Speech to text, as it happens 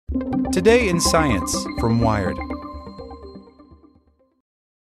Today in Science from Wired.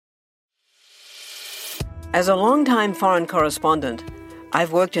 As a longtime foreign correspondent,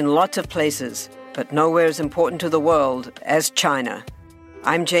 I've worked in lots of places, but nowhere as important to the world as China.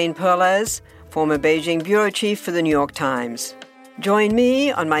 I'm Jane Perlez, former Beijing bureau chief for the New York Times. Join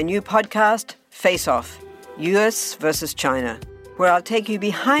me on my new podcast, Face Off, US versus China, where I'll take you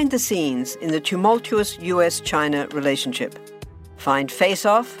behind the scenes in the tumultuous US-China relationship. Find Face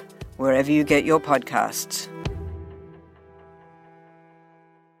Off wherever you get your podcasts.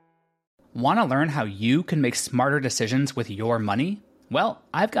 Want to learn how you can make smarter decisions with your money? Well,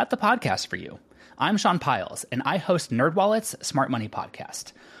 I've got the podcast for you. I'm Sean Piles, and I host NerdWallet's Smart Money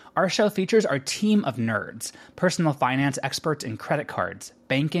Podcast. Our show features our team of nerds, personal finance experts in credit cards,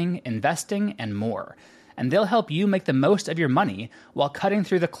 banking, investing, and more. And they'll help you make the most of your money while cutting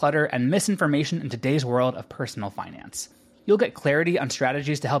through the clutter and misinformation in today's world of personal finance. You'll get clarity on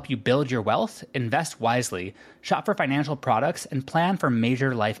strategies to help you build your wealth, invest wisely, shop for financial products, and plan for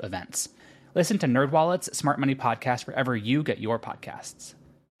major life events. Listen to NerdWallet's Smart Money Podcast wherever you get your podcasts.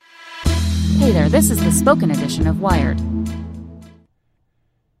 Hey there, this is the spoken edition of Wired.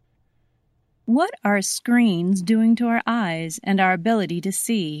 What are screens doing to our eyes and our ability to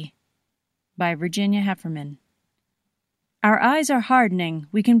see? By Virginia Hefferman. Our eyes are hardening.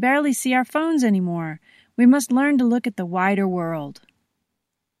 We can barely see our phones anymore. We must learn to look at the wider world.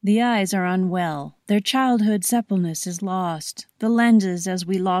 The eyes are unwell. Their childhood suppleness is lost. The lenses, as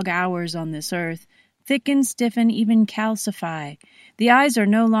we log hours on this earth, thicken, stiffen, even calcify. The eyes are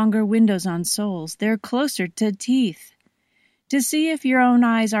no longer windows on souls. They're closer to teeth. To see if your own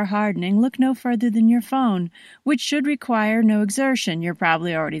eyes are hardening, look no further than your phone, which should require no exertion. You're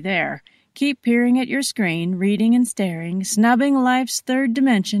probably already there. Keep peering at your screen, reading and staring, snubbing life's third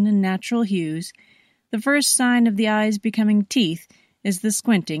dimension and natural hues. The first sign of the eyes becoming teeth is the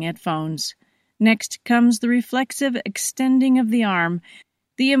squinting at phones. Next comes the reflexive extending of the arm,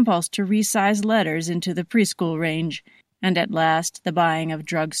 the impulse to resize letters into the preschool range, and at last the buying of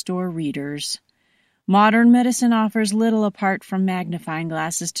drugstore readers. Modern medicine offers little apart from magnifying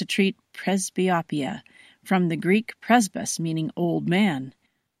glasses to treat presbyopia, from the Greek presbys, meaning old man.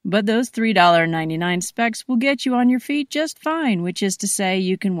 But those $3.99 specs will get you on your feet just fine, which is to say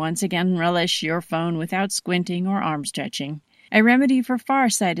you can once again relish your phone without squinting or arm stretching. A remedy for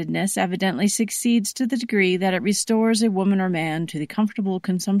farsightedness evidently succeeds to the degree that it restores a woman or man to the comfortable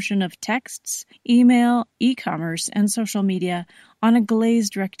consumption of texts, email, e-commerce, and social media on a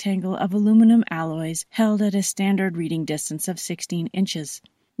glazed rectangle of aluminum alloys held at a standard reading distance of 16 inches.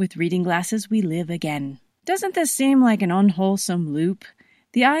 With reading glasses, we live again. Doesn't this seem like an unwholesome loop?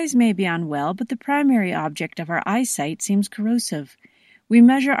 The eyes may be unwell, but the primary object of our eyesight seems corrosive. We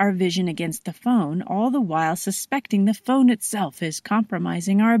measure our vision against the phone, all the while suspecting the phone itself is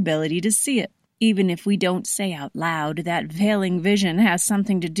compromising our ability to see it. Even if we don't say out loud that veiling vision has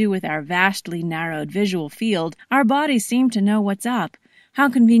something to do with our vastly narrowed visual field, our bodies seem to know what's up. How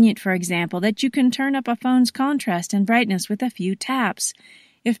convenient, for example, that you can turn up a phone's contrast and brightness with a few taps.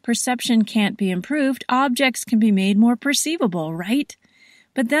 If perception can't be improved, objects can be made more perceivable, right?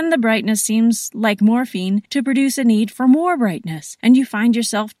 But then the brightness seems like morphine to produce a need for more brightness, and you find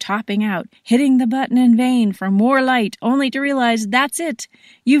yourself topping out, hitting the button in vain for more light, only to realize that's it.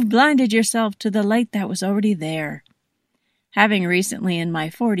 You've blinded yourself to the light that was already there. Having recently in my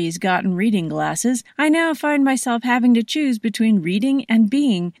 40s gotten reading glasses, I now find myself having to choose between reading and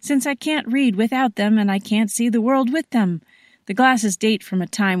being, since I can't read without them and I can't see the world with them. The glasses date from a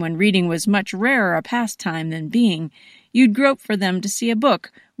time when reading was much rarer a pastime than being. You'd grope for them to see a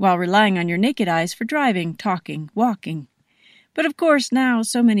book, while relying on your naked eyes for driving, talking, walking. But of course now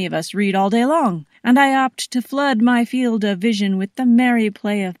so many of us read all day long, and I opt to flood my field of vision with the merry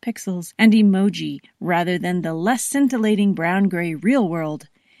play of pixels and emoji, rather than the less scintillating brown-gray real world.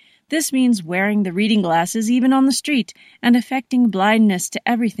 This means wearing the reading glasses even on the street, and affecting blindness to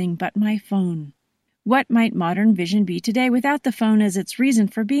everything but my phone. What might modern vision be today without the phone as its reason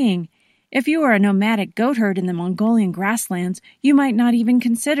for being? If you were a nomadic goat herd in the Mongolian grasslands, you might not even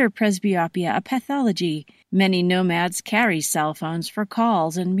consider presbyopia a pathology. Many nomads carry cell phones for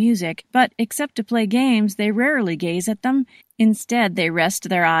calls and music, but except to play games, they rarely gaze at them. Instead, they rest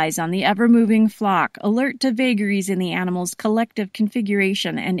their eyes on the ever-moving flock, alert to vagaries in the animal's collective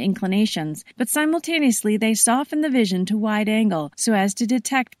configuration and inclinations, but simultaneously they soften the vision to wide angle so as to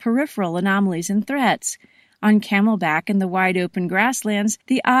detect peripheral anomalies and threats. On camelback in the wide-open grasslands,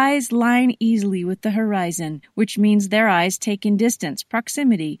 the eyes line easily with the horizon, which means their eyes take in distance,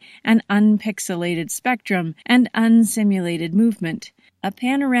 proximity, an unpixelated spectrum, and unsimulated movement. A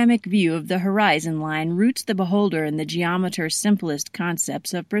panoramic view of the horizon line roots the beholder in the geometer's simplest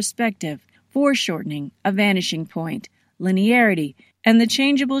concepts of perspective, foreshortening, a vanishing point, linearity, and the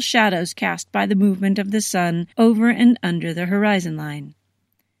changeable shadows cast by the movement of the sun over and under the horizon line.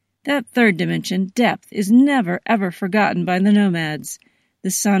 That third dimension, depth, is never ever forgotten by the nomads.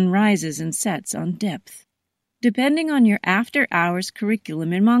 The sun rises and sets on depth. Depending on your after-hours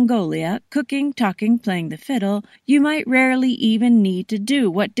curriculum in Mongolia, cooking, talking, playing the fiddle, you might rarely even need to do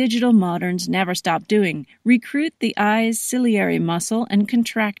what digital moderns never stop doing: recruit the eye's ciliary muscle and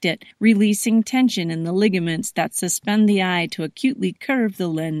contract it, releasing tension in the ligaments that suspend the eye to acutely curve the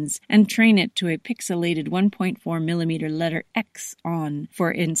lens and train it to a pixelated 1.4 millimeter letter X on,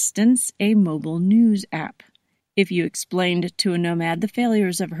 for instance, a mobile news app. If you explained to a nomad the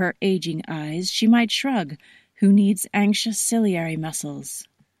failures of her aging eyes, she might shrug. Who needs anxious ciliary muscles?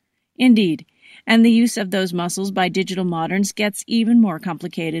 Indeed, and the use of those muscles by digital moderns gets even more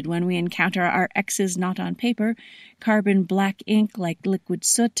complicated when we encounter our X's not on paper, carbon black ink like liquid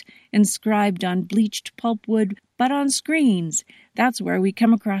soot, inscribed on bleached pulpwood, but on screens. That's where we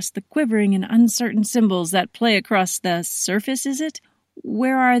come across the quivering and uncertain symbols that play across the surface, is it?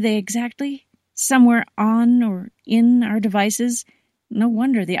 Where are they exactly? Somewhere on or in our devices? No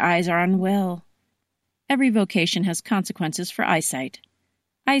wonder the eyes are unwell. Every vocation has consequences for eyesight.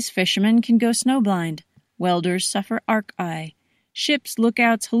 Ice fishermen can go snowblind. Welders suffer arc eye. Ships'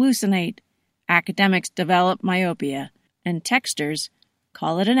 lookouts hallucinate. Academics develop myopia. And texters,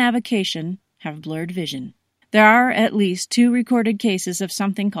 call it an avocation, have blurred vision. There are at least 2 recorded cases of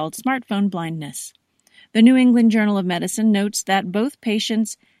something called smartphone blindness. The New England Journal of Medicine notes that both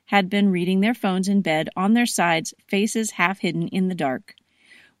patients had been reading their phones in bed on their sides, faces half hidden in the dark.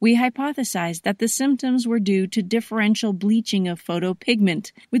 We hypothesized that the symptoms were due to differential bleaching of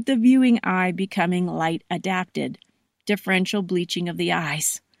photopigment, with the viewing eye becoming light-adapted. Differential bleaching of the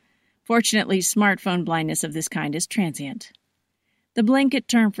eyes. Fortunately, smartphone blindness of this kind is transient. The blanket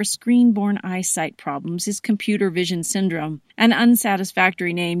term for screen-borne eyesight problems is computer vision syndrome, an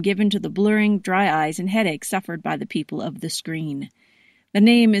unsatisfactory name given to the blurring, dry eyes and headaches suffered by the people of the screen. The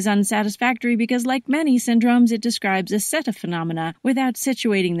name is unsatisfactory because, like many syndromes, it describes a set of phenomena without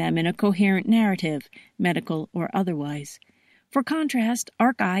situating them in a coherent narrative, medical or otherwise. For contrast,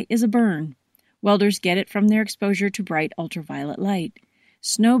 arc eye is a burn. Welders get it from their exposure to bright ultraviolet light.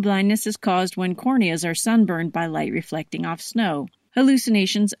 Snow blindness is caused when corneas are sunburned by light reflecting off snow.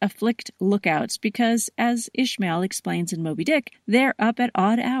 Hallucinations afflict lookouts because, as Ishmael explains in Moby Dick, they're up at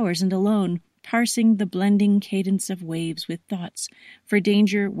odd hours and alone, parsing the blending cadence of waves with thoughts. For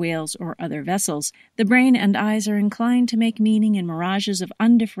danger, whales, or other vessels, the brain and eyes are inclined to make meaning in mirages of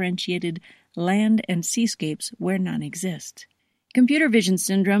undifferentiated land and seascapes where none exist. Computer vision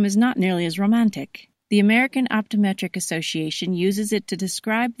syndrome is not nearly as romantic. The American Optometric Association uses it to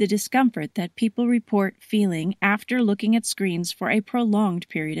describe the discomfort that people report feeling after looking at screens for a prolonged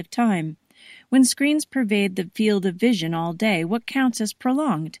period of time. When screens pervade the field of vision all day, what counts as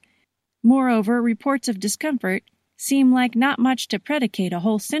prolonged? Moreover, reports of discomfort seem like not much to predicate a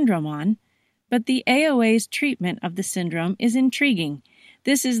whole syndrome on, but the AOA's treatment of the syndrome is intriguing.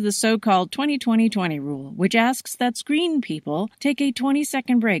 This is the so-called 20-20-20 rule, which asks that screen people take a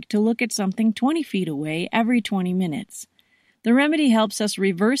 20-second break to look at something 20 feet away every 20 minutes. The remedy helps us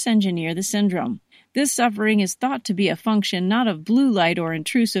reverse engineer the syndrome. This suffering is thought to be a function not of blue light or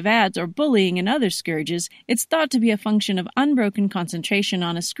intrusive ads or bullying and other scourges. It's thought to be a function of unbroken concentration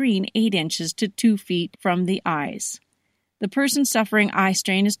on a screen 8 inches to 2 feet from the eyes. The person suffering eye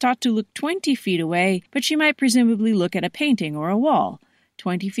strain is taught to look 20 feet away, but she might presumably look at a painting or a wall.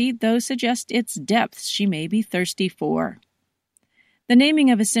 20 feet, though, suggests its depths she may be thirsty for. The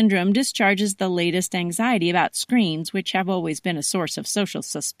naming of a syndrome discharges the latest anxiety about screens, which have always been a source of social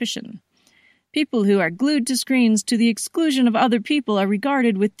suspicion. People who are glued to screens to the exclusion of other people are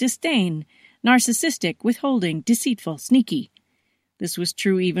regarded with disdain, narcissistic, withholding, deceitful, sneaky. This was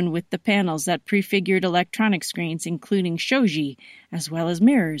true even with the panels that prefigured electronic screens, including shoji, as well as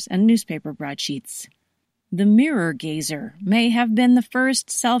mirrors and newspaper broadsheets. The mirror gazer may have been the first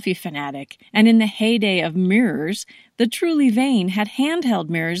selfie fanatic, and in the heyday of mirrors, the truly vain had handheld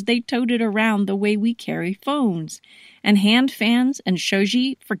mirrors they toted around the way we carry phones. And hand fans and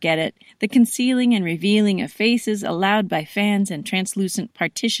shoji, forget it. The concealing and revealing of faces allowed by fans and translucent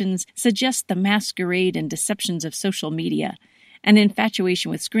partitions suggest the masquerade and deceptions of social media. An infatuation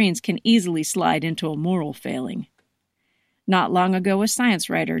with screens can easily slide into a moral failing. Not long ago, a science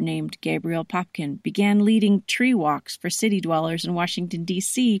writer named Gabriel Popkin began leading tree walks for city dwellers in Washington,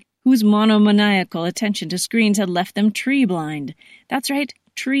 D.C., whose monomaniacal attention to screens had left them tree blind. That's right,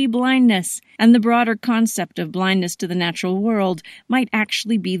 tree blindness, and the broader concept of blindness to the natural world might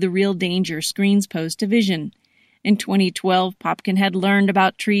actually be the real danger screens pose to vision. In 2012, Popkin had learned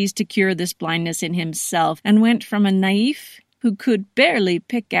about trees to cure this blindness in himself and went from a naif who could barely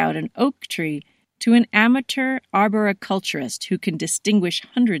pick out an oak tree to an amateur arboriculturist who can distinguish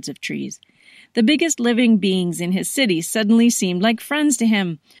hundreds of trees. The biggest living beings in his city suddenly seemed like friends to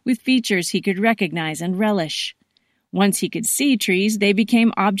him, with features he could recognize and relish. Once he could see trees, they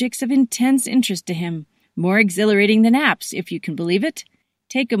became objects of intense interest to him, more exhilarating than apps, if you can believe it.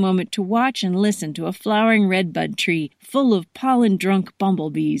 Take a moment to watch and listen to a flowering redbud tree full of pollen-drunk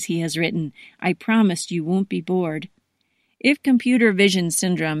bumblebees, he has written. I promise you won't be bored. If computer vision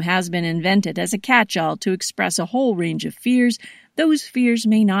syndrome has been invented as a catch-all to express a whole range of fears, those fears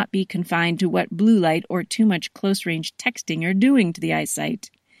may not be confined to what blue light or too much close-range texting are doing to the eyesight.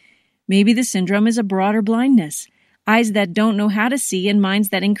 Maybe the syndrome is a broader blindness, eyes that don't know how to see and minds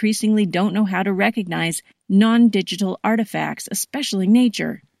that increasingly don't know how to recognize non-digital artifacts, especially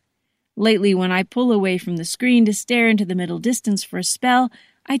nature. Lately, when I pull away from the screen to stare into the middle distance for a spell,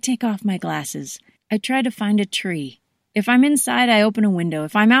 I take off my glasses. I try to find a tree. If I'm inside, I open a window.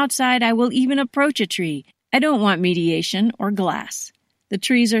 If I'm outside, I will even approach a tree. I don't want mediation or glass. The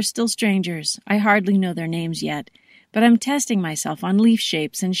trees are still strangers. I hardly know their names yet, but I'm testing myself on leaf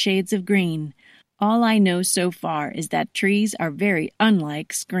shapes and shades of green. All I know so far is that trees are very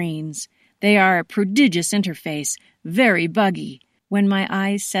unlike screens. They are a prodigious interface, very buggy. When my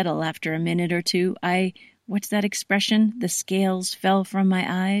eyes settle after a minute or two, what's that expression? The scales fell from my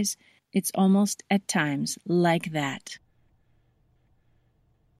eyes? It's almost at times like that.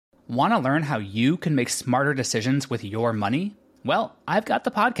 Want to learn how you can make smarter decisions with your money? Well, I've got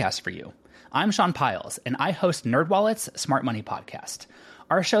the podcast for you. I'm Sean Piles, and I host NerdWallet's Smart Money Podcast.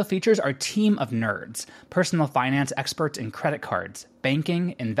 Our show features our team of nerds, personal finance experts in credit cards,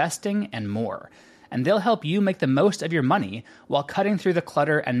 banking, investing, and more. And they'll help you make the most of your money while cutting through the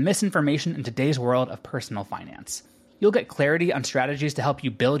clutter and misinformation in today's world of personal finance. You'll get clarity on strategies to help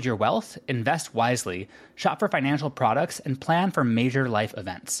you build your wealth, invest wisely, shop for financial products, and plan for major life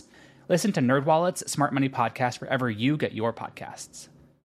events. Listen to NerdWallet's Smart Money Podcast wherever you get your podcasts.